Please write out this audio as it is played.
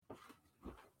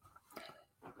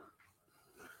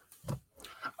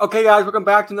Okay, guys, welcome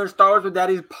back to another Star Wars with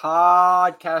Daddy's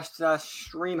podcast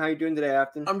stream. How you doing today,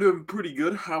 Afton? I'm doing pretty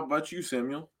good. How about you,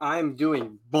 Samuel? I'm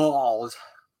doing balls.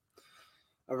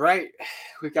 All right,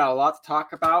 we got a lot to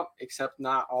talk about, except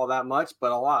not all that much,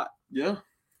 but a lot. Yeah.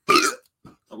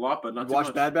 A lot, but not too Watch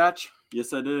much. Bad Batch?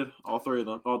 Yes, I did. All three of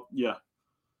them. Oh, yeah.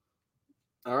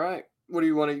 All right. What do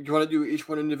you want to do? You want to do each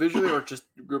one individually or just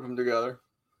group them together?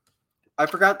 I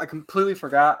completely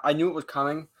forgot. I knew it was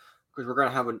coming because we're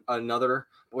gonna have another.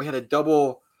 But we had a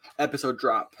double episode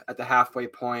drop at the halfway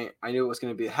point. I knew it was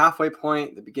going to be the halfway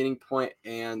point, the beginning point,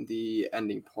 and the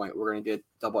ending point. We're going to get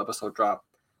double episode drop,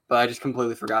 but I just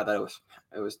completely forgot that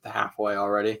it was the halfway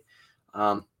already.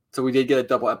 So we did get a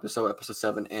double episode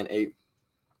 7 and 8.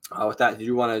 With that, did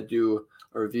you want to do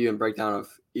a review and breakdown of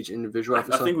each individual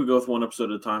episode? I think we go with one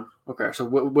episode at a time. Okay, so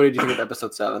what did you think of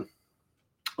episode 7?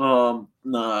 9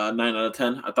 out of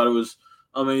 10. I thought it was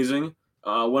amazing.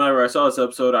 Whenever I saw this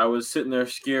episode, I was sitting there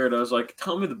scared. I was like,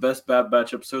 tell me the best Bad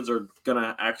Batch episodes are going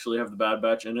to actually have the Bad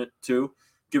Batch in it, too.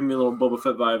 Giving me a little Boba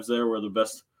Fett vibes there, where the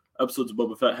best episodes of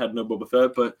Boba Fett had no Boba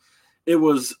Fett. But it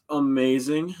was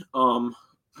amazing.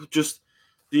 Just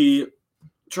the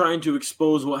trying to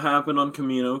expose what happened on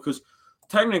Kamino. Because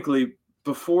technically,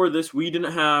 before this, we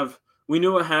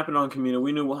knew what happened on Kamino.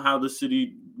 We knew how the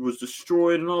city was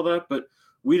destroyed and all that. But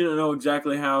we didn't know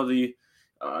exactly how the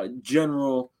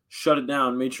general shut it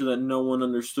down, made sure that no one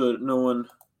understood,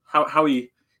 how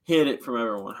he hid it from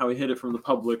everyone, how he hid it from the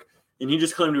public, and he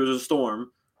just claimed it was a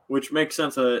storm, which makes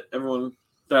sense that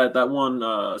that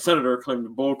one senator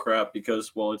claimed bullcrap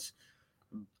because, well, it's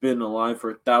been alive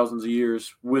for thousands of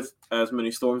years with as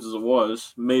many storms as it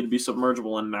was, made to be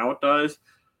submergible, and now it dies.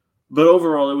 But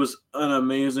overall, it was an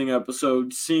amazing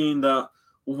episode, seeing that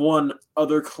one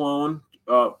other clone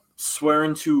swear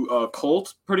into a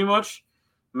cult, pretty much.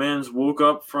 Man's woke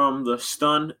up from the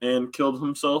stun and killed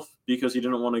himself because he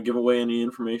didn't want to give away any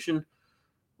information,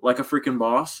 like a freaking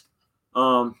boss.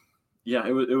 Yeah,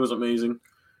 it was amazing.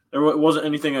 There wasn't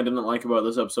anything I didn't like about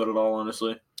this episode at all,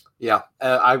 honestly. Yeah,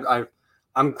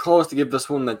 I'm close to give this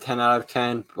one a 10 out of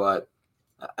 10, but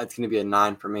it's going to be a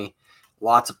 9 for me.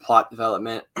 Lots of plot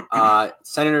development.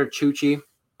 Senator Chuchi,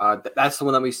 that's the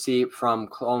one that we see from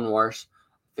Clone Wars.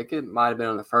 I think it might have been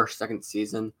on the second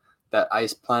season. That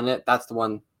ice planet, that's the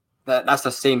one. That's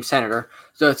the same senator.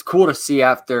 So it's cool to see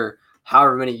after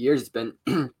however many years it's been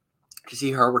to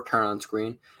see her return on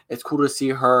screen. It's cool to see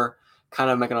her kind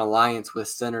of make an alliance with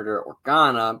Senator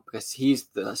Organa because he's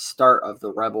the start of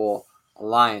the Rebel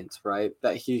Alliance, right?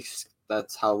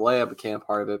 That's how Leia became a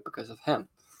part of it because of him.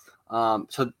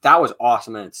 So that was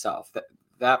awesome in itself.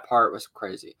 That part was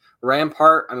crazy.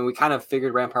 Rampart, I mean, we kind of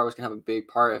figured Rampart was going to have a big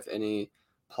part, if any,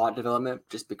 plot development,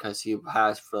 just because he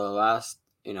has for the last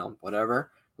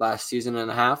season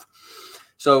and a half.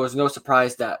 So it was no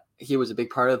surprise that he was a big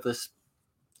part of this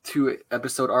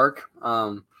 2-episode arc.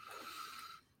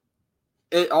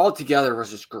 It all together was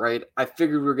just great. I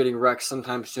figured we were getting Rex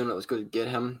sometime soon. It was good to get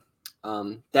him.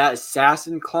 That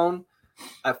assassin clone,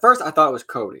 at first I thought it was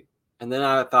Cody. And then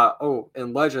I thought,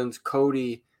 in Legends,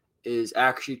 Cody is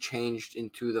actually changed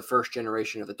into the first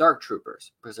generation of the Dark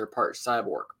Troopers because they're part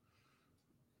cyborg.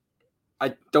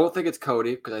 I don't think it's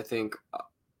Cody because I think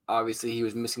obviously he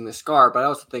was missing the scar, but I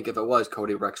also think if it was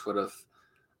Cody, Rex would have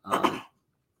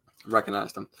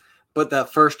recognized him. But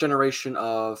that first generation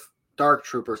of Dark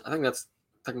Troopers, I think that's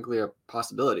technically a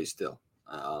possibility still,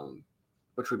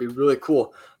 which would be really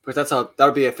cool because that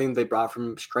would be a thing they brought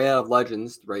from straight out of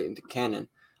Legends right into canon,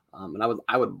 and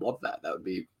I would love that.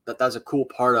 That's a cool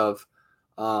part of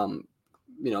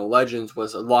Legends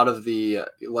was a lot of the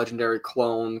legendary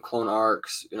clone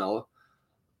arcs,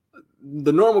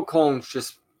 The normal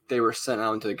clones they were sent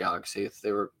out into the galaxy.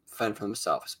 They were fend for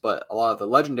themselves. But a lot of the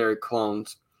legendary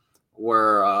clones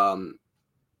were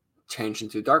changed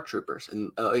into Dark Troopers,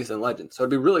 at least in Legends. So it'd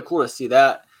be really cool to see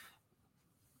that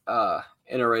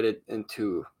iterated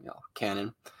into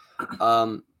canon.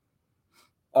 All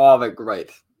of it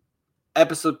great.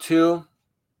 Episode 2,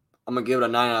 I'm going to give it a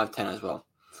 9 out of 10 as well.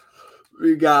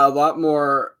 We got a lot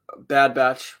more Bad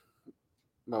Batch.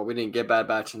 Well, we didn't get Bad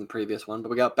Batch in the previous one, but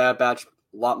we got Bad Batch.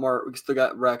 A lot more. We still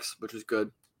got Rex, which was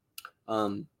good.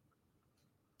 I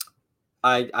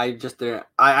just didn't.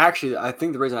 I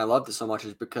think the reason I loved it so much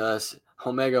is because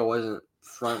Omega wasn't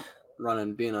front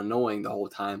running, being annoying the whole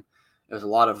time. It was a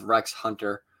lot of Rex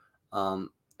Hunter, and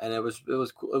it was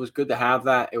cool. It was good to have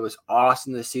that. It was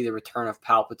awesome to see the return of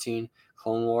Palpatine.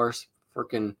 Clone Wars,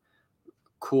 freaking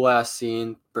cool ass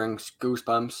scene, brings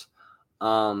goosebumps.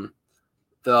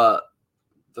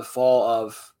 The fall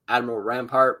of Admiral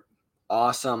Rampart,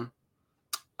 awesome.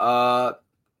 I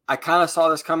kind of saw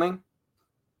this coming,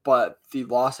 but the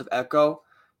loss of Echo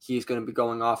he's going to be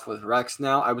going off with Rex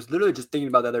now. I was literally just thinking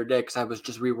about the other day because I was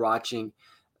just rewatching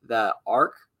that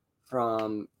arc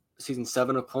from season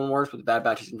 7 of Clone Wars, where the Bad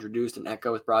Batch is introduced and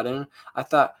Echo is brought in. I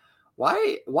thought,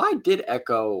 why did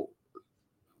Echo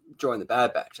join the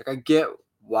Bad Batch? Like, I get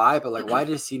why, but like, why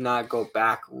does he not go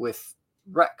back with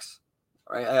Rex?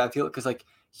 Right? I feel because like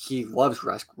he loves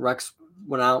Rex. Rex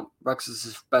went out. Rex is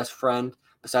his best friend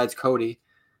besides Cody.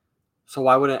 So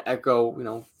why wouldn't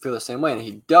Echo, feel the same way? And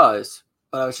he does.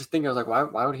 But I was just thinking, I was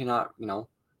like, why would he not,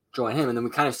 join him? And then we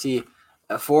kind of see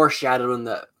a foreshadow in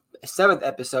the 7th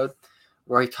episode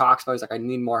where he talks about, he's like, I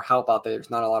need more help out there. There's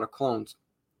not a lot of clones.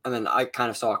 And then I kind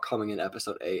of saw it coming in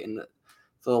episode 8, and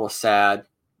it's a little sad.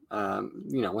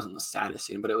 It wasn't the saddest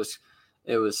scene, but it was,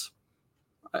 it was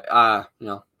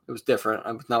different.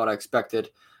 It was not what I expected.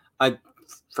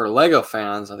 For Lego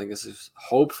fans, I think this is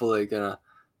hopefully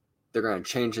they're gonna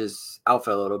change his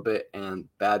outfit a little bit, and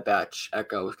Bad Batch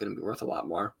Echo is gonna be worth a lot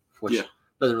more, which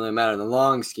doesn't really matter in the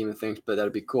long scheme of things, but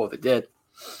that'd be cool if it did.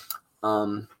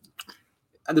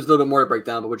 And there's a little bit more to break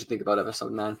down, but what'd you think about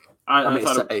episode 9? I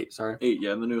thought 8, sorry. 8,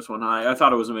 yeah, the newest one. I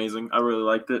thought it was amazing. I really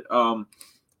liked it.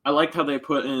 I liked how they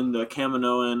put in the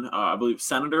Kaminoan, I believe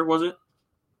senator, was it?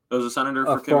 It was a senator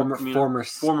for Kamino.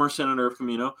 Former senator of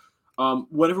Kamino.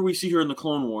 Whenever we see her in the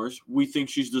Clone Wars, we think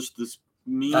she's just this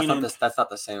mean. That's not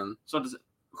the same.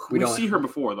 We see her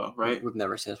before, though, right? We've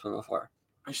never seen this one before.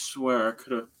 I swear I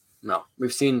could have. No,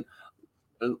 we've seen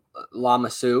Lama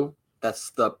Su.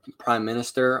 That's the prime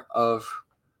minister of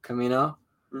Kamino.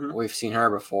 Mm-hmm. We've seen her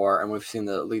before, and we've seen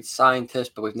the lead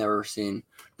scientist, but we've never seen,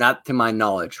 not to my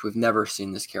knowledge, we've never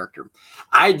seen this character.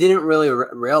 I didn't really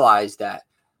realize that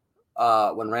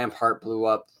when Rampart blew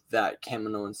up that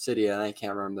Kaminoan city, and I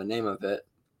can't remember the name of it,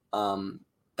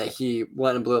 that he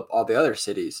went and blew up all the other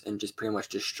cities and just pretty much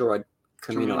destroyed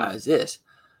Kamino as is.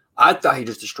 I thought he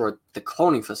just destroyed the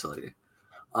cloning facility.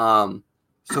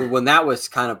 So when that was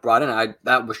kind of brought in,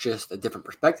 that was just a different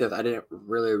perspective. I didn't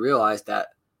really realize that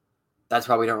that's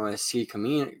why we don't really see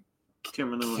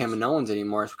Kaminoans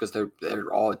anymore. It's because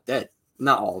they're all dead.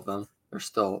 Not all of them. There's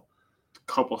still a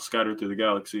couple scattered through the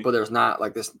galaxy. But there's not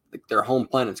like this. Like, their home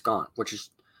planet's gone, which is,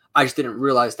 I just didn't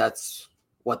realize that's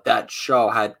what that show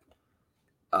had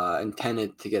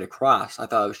intended to get across. I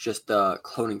thought it was just a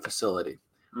cloning facility.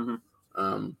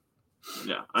 Mm-hmm.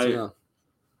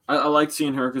 I like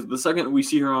seeing her because the second we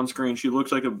see her on screen, she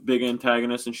looks like a big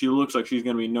antagonist, and she looks like she's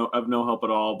going to be of no help at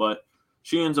all. But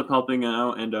she ends up helping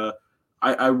out, and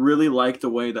I really like the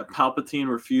way that Palpatine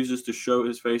refuses to show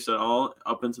his face at all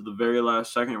up into the very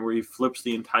last second, where he flips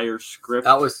the entire script.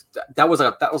 That was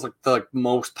like the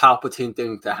most Palpatine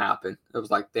thing to happen. It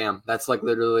was like, damn, that's like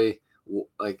literally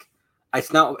like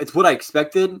it's what I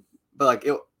expected, but like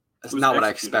it's not what I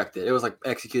expected. It was like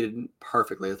executed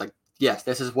perfectly. It's like, yes,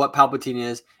 this is what Palpatine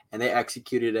is, and they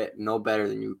executed it no better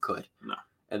than you could. No,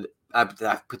 and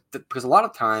because a lot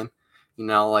of time,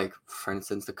 like for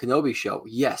instance, the Kenobi show.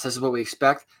 Yes, this is what we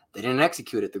expect. They didn't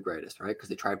execute it the greatest, right? Because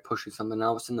they tried pushing something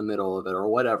else in the middle of it, or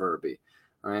whatever it be,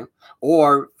 right?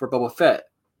 Or for Boba Fett,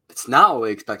 it's not what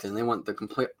we expected, and they went the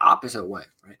complete opposite way,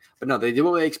 right? But no, they did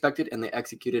what they expected, and they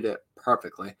executed it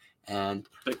perfectly, and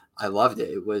I loved it.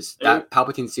 That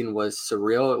Palpatine scene was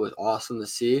surreal. It was awesome to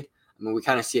see. I mean, we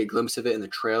kind of see a glimpse of it in the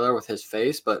trailer with his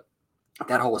face, but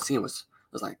that whole scene was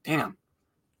like, damn.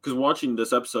 Because watching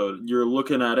this episode, you're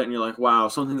looking at it and you're like, wow,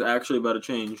 something's actually about to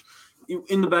change.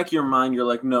 In the back of your mind, you're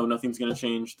like, no, nothing's going to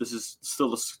change. This is still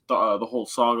the whole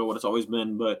saga, what it's always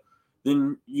been. But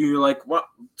then you're like, well,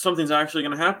 something's actually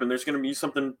going to happen. There's going to be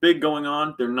something big going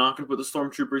on. They're not going to put the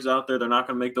stormtroopers out there. They're not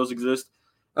going to make those exist.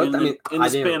 And in the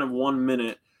span of 1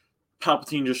 minute,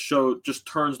 Palpatine just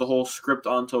turns the whole script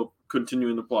onto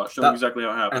continuing the plot, showing exactly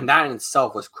how it happened. And that in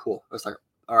itself was cool. It was like,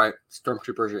 all right,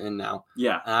 stormtroopers are in now.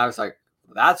 Yeah. And I was like,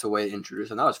 that's a way to introduce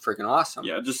them. That was freaking awesome.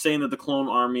 Yeah, just saying that the clone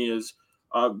army is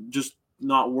just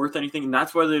not worth anything. And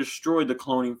that's why they destroyed the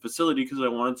cloning facility, because they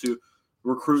wanted to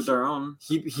recruit their own.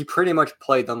 He pretty much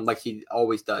played them like he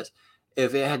always does.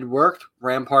 If it had worked,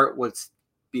 Rampart would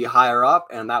be higher up,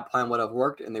 and that plan would have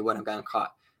worked, and they wouldn't have gotten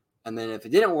caught. And then if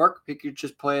it didn't work, he could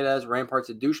just play it as Rampart's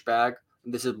a douchebag,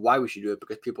 and this is why we should do it,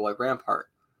 because people like Rampart.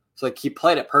 So like he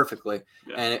played it perfectly,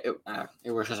 and it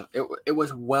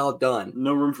was well done.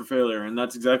 No room for failure, and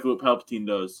that's exactly what Palpatine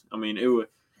does. I mean,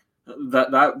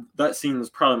 that scene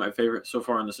was probably my favorite so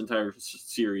far in this entire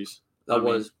series. It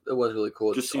was really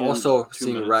cool. Just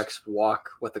seeing Rex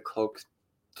walk with the cloak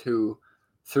through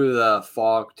the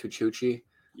fog to Chuchi.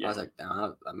 Yeah. I was like,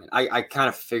 no, I kind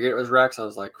of figured it was Rex. I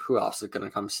was like, who else is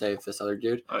gonna come save this other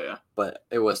dude? Oh yeah. But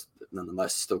it was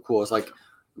nonetheless still cool. It's like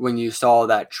when you saw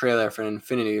that trailer for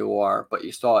Infinity War, but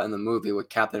you saw it in the movie where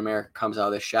Captain America comes out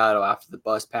of the shadow after the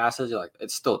bus passes, you're like,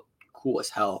 it's still cool as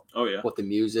hell. Oh yeah, with the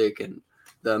music and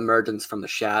the emergence from the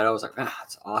shadows, like,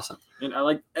 it's awesome. And I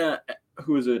like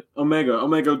who is it? Omega.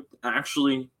 Omega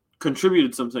actually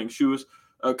contributed something. She was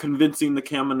convincing the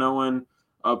Kaminoan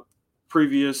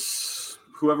previous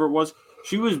whoever it was.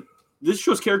 This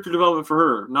shows character development for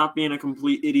her, not being a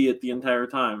complete idiot the entire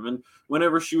time. And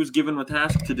whenever she was given a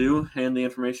task to do, hand the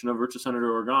information over to Senator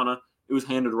Organa, it was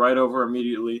handed right over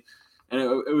immediately. And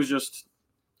it was just,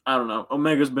 I don't know.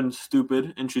 Omega's been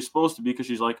stupid, and she's supposed to be because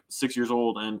she's like 6 years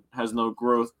old and has no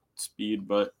growth speed.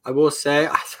 But I will say,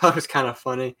 I thought it was kind of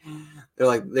funny. They're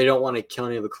like, they don't want to kill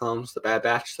any of the clones, the Bad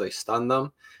Batch, so they stun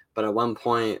them. But at one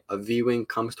point, a V-Wing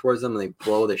comes towards them and they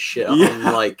blow the shit up. Yeah. And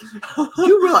like,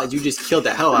 you realize you just killed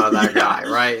the hell out of that guy,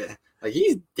 right? Like,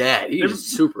 he's dead. He's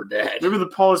super dead. Maybe the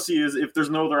policy is if there's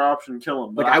no other option, kill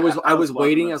him. Like, I was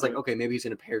waiting. I was like, okay, maybe he's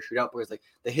going to parachute out. Because, like,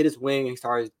 they hit his wing and he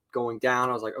started going down.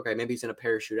 I was like, okay, maybe he's going to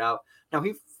parachute out. Now,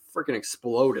 he freaking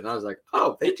exploded. I was like,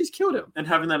 oh, they just killed him. And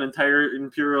having that entire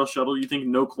Imperial shuttle, you think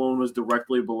no clone was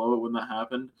directly below it when that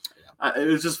happened? Yeah. It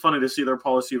was just funny to see their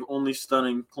policy of only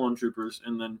stunning clone troopers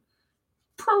and then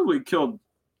probably killed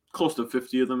close to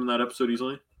 50 of them in that episode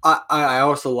easily. I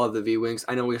also love the V-Wings.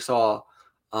 I know we saw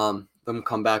them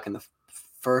come back in the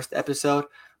first episode,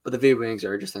 but the V-Wings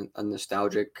are just a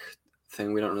nostalgic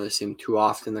thing. We don't really see them too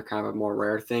often. They're kind of a more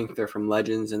rare thing. They're from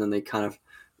Legends, and then they kind of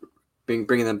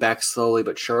bringing them back slowly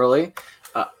but surely.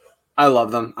 I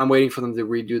love them. I'm waiting for them to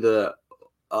redo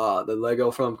the Lego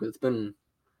for them because it's been,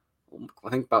 I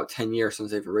think, about 10 years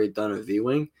since they've already done a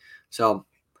V-Wing. So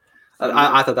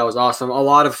I thought that was awesome. A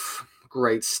lot of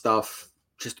great stuff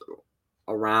just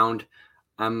around.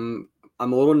 I'm a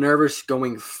little nervous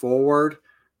going forward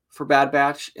for Bad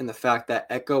Batch in the fact that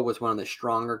Echo was one of the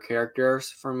stronger characters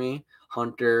for me.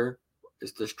 Hunter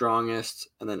is the strongest,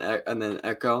 and then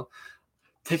Echo.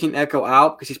 Taking Echo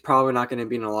out because he's probably not going to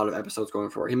be in a lot of episodes going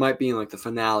forward. He might be in like the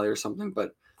finale or something,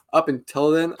 but up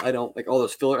until then, I don't like all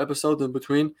those filler episodes in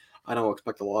between. I don't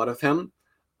expect a lot of him,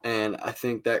 and I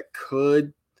think that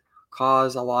could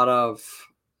cause a lot of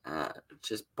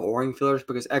just boring fillers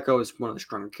because Echo is one of the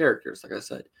stronger characters, like I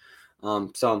said.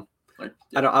 So like,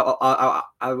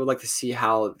 I would like to see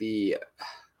how the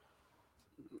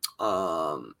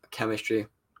chemistry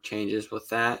changes with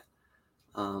that.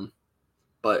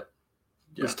 But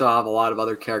we still have a lot of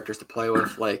other characters to play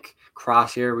with, like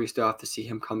Crosshair. We still have to see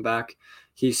him come back.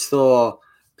 He's still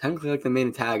technically like the main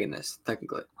antagonist,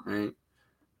 technically, right?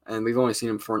 And we've only seen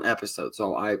him for an episode,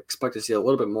 so I expect to see a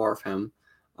little bit more of him.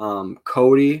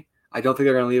 Cody, I don't think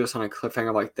they're going to leave us on a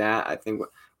cliffhanger like that. I think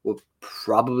we'll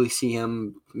probably see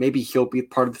him. Maybe he'll be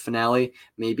part of the finale.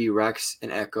 Maybe Rex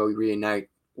and Echo reunite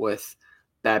with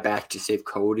Bad Batch to save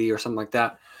Cody or something like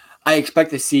that. I expect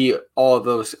to see all of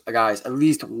those guys at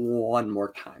least one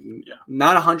more time. Yeah.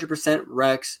 Not 100%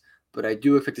 Rex, but I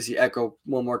do expect to see Echo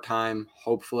one more time,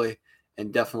 hopefully,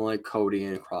 and definitely Cody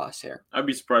and Crosshair. I'd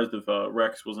be surprised if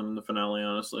Rex wasn't in the finale,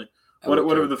 honestly.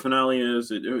 Whatever the finale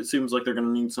is, it seems like they're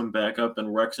going to need some backup,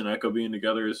 and Rex and Echo being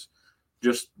together is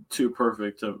just too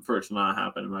perfect for it to not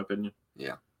happen, in my opinion.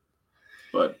 Yeah.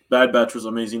 But Bad Batch was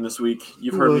amazing this week.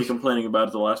 You've heard me complaining about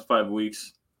it the last 5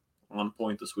 weeks. On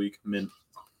point this week, mid.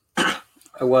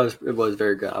 It was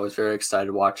very good. I was very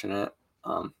excited watching it.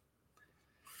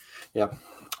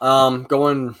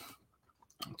 Going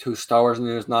to Star Wars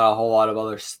news, not a whole lot of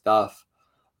other stuff.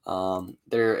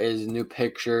 There is new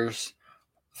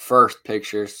first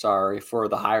pictures, for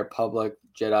the High Republic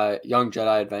Young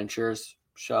Jedi Adventures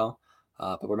show.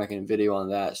 But we're making a video on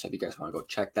that, so if you guys want to go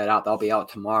check that out, that'll be out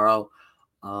tomorrow.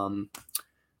 And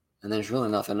there's really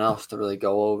nothing else to really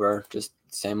go over. Just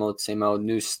same old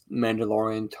new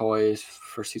Mandalorian toys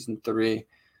for season 3.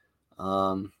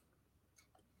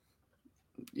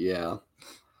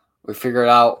 We figured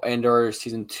out Andor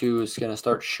season 2 is going to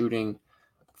start shooting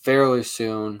fairly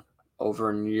soon over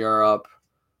in Europe.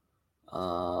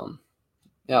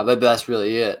 That's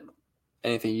really it.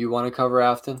 Anything you want to cover,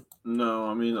 Afton? No,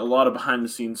 I mean, a lot of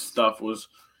behind-the-scenes stuff was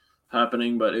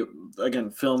happening, but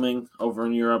filming over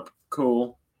in Europe,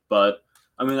 cool. But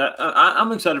I mean,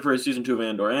 I'm excited for season 2 of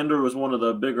Andor. Andor was one of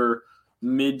the bigger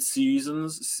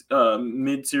mid-series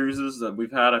that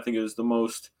we've had. I think it was the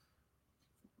most.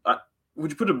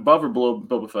 Would you put it above or below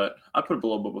Boba Fett? I put it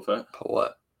below Boba Fett.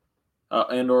 What?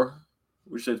 Andor.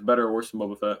 Would you say it's better or worse than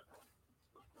Boba Fett?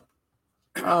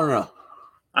 I don't know.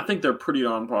 I think they're pretty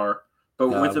on par. But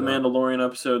with the Mandalorian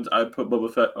episodes, I put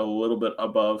Boba Fett a little bit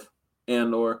above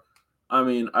Andor. I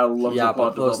mean, I love the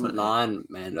plot development. Those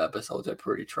non-Mando episodes are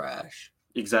pretty trash.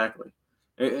 Exactly.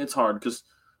 It's hard because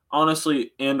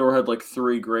honestly, Andor had like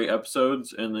 3 great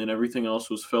episodes, and then everything else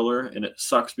was filler, and it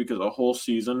sucks because a whole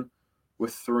season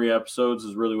with 3 episodes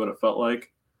is really what it felt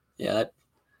like. Yeah,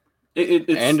 It's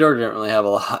Andor didn't really have a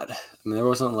lot. I mean, there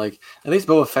wasn't like at least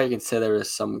Boba Fett. You can say there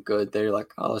was some good. They're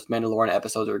like, oh, those Mandalorian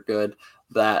episodes are good.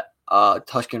 That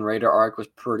Tusken Raider arc was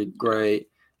pretty great.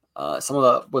 Some of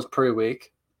that was pretty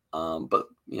weak. But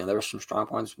there were some strong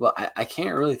points. Well, I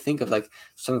can't really think of like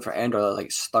something for Andor that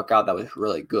like stuck out that was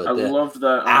really good. I The loved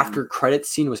that after credit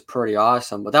scene was pretty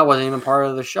awesome, but that wasn't even part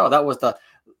of the show. That was the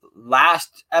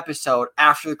last episode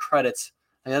after the credits.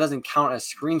 Like, that doesn't count as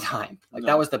screen time. Like No.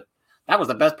 that was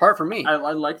the best part for me. I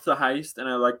liked the heist, and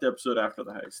I liked the episode after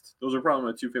the heist. Those are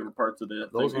probably my 2 favorite parts of the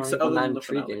Those thing, weren't even that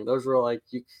intriguing. Those were like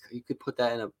you could put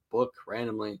that in a book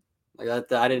randomly. Like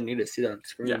that I didn't need to see that on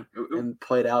screen. Yeah, and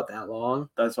played out that long.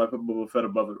 That's why I put Boba Fett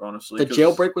above it, honestly. The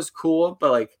jailbreak was cool,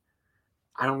 but like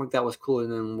I don't think that was cooler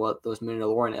than what those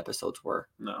Mandalorian episodes were.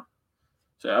 No.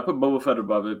 So I put Boba Fett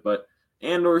above it, but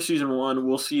Andor season 1,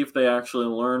 we'll see if they actually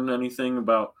learn anything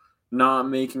about not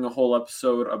making a whole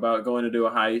episode about going to do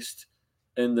a heist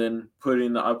and then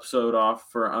putting the episode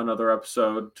off for another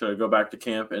episode to go back to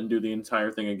camp and do the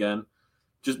entire thing again.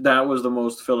 Just that was the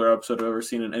most filler episode I've ever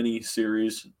seen in any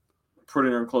series, pretty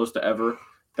darn close to ever.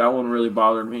 That one really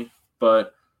bothered me.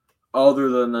 But other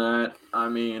than that, I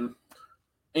mean,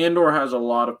 Andor has a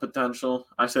lot of potential.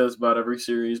 I say this about every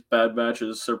series. Bad Batch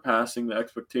is surpassing the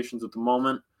expectations at the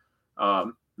moment.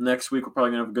 Next week, we're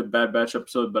probably going to have a good Bad Batch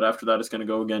episode, but after that, it's going to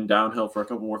go again downhill for a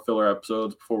couple more filler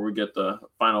episodes before we get the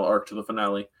final arc to the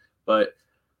finale. But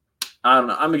I don't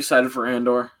know. I'm excited for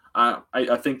Andor.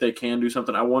 I think they can do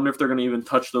something. I wonder if they're going to even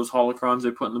touch those holocrons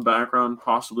they put in the background.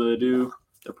 Possibly they do.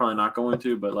 They're probably not going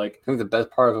to, but like I think the best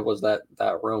part of it was that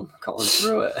room going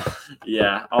through it.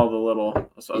 Yeah, all the little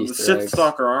the Sith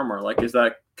Stalker armor. Like, is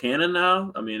that canon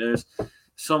now? I mean, there's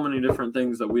so many different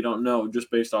things that we don't know just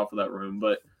based off of that room.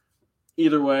 But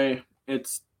either way,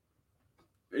 it's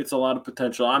a lot of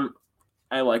potential.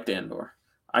 I liked Andor.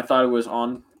 I thought it was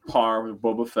on par with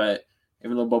Boba Fett,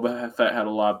 even though Boba Fett had a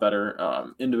lot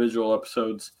better individual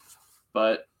episodes.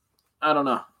 But I don't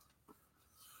know.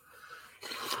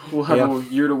 We'll have a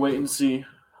year to wait and see.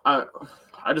 I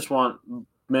just want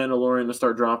Mandalorian to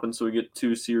start dropping so we get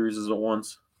 2 series at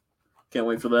once. Can't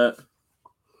wait for that.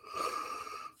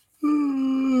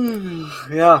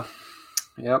 Yeah.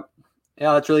 Yep.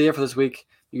 Yeah, that's really it for this week.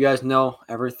 You guys know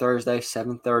every Thursday,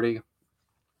 7:30.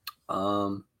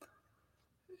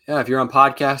 If you're on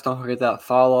podcast, don't forget that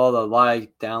follow, the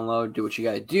like, download, do what you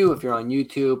gotta do. If you're on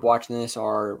YouTube watching this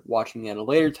or watching at a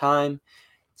later time,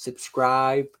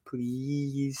 subscribe,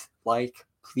 please. Like,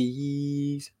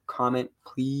 please. Comment,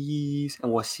 please.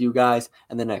 And we'll see you guys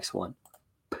in the next one.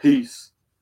 Peace.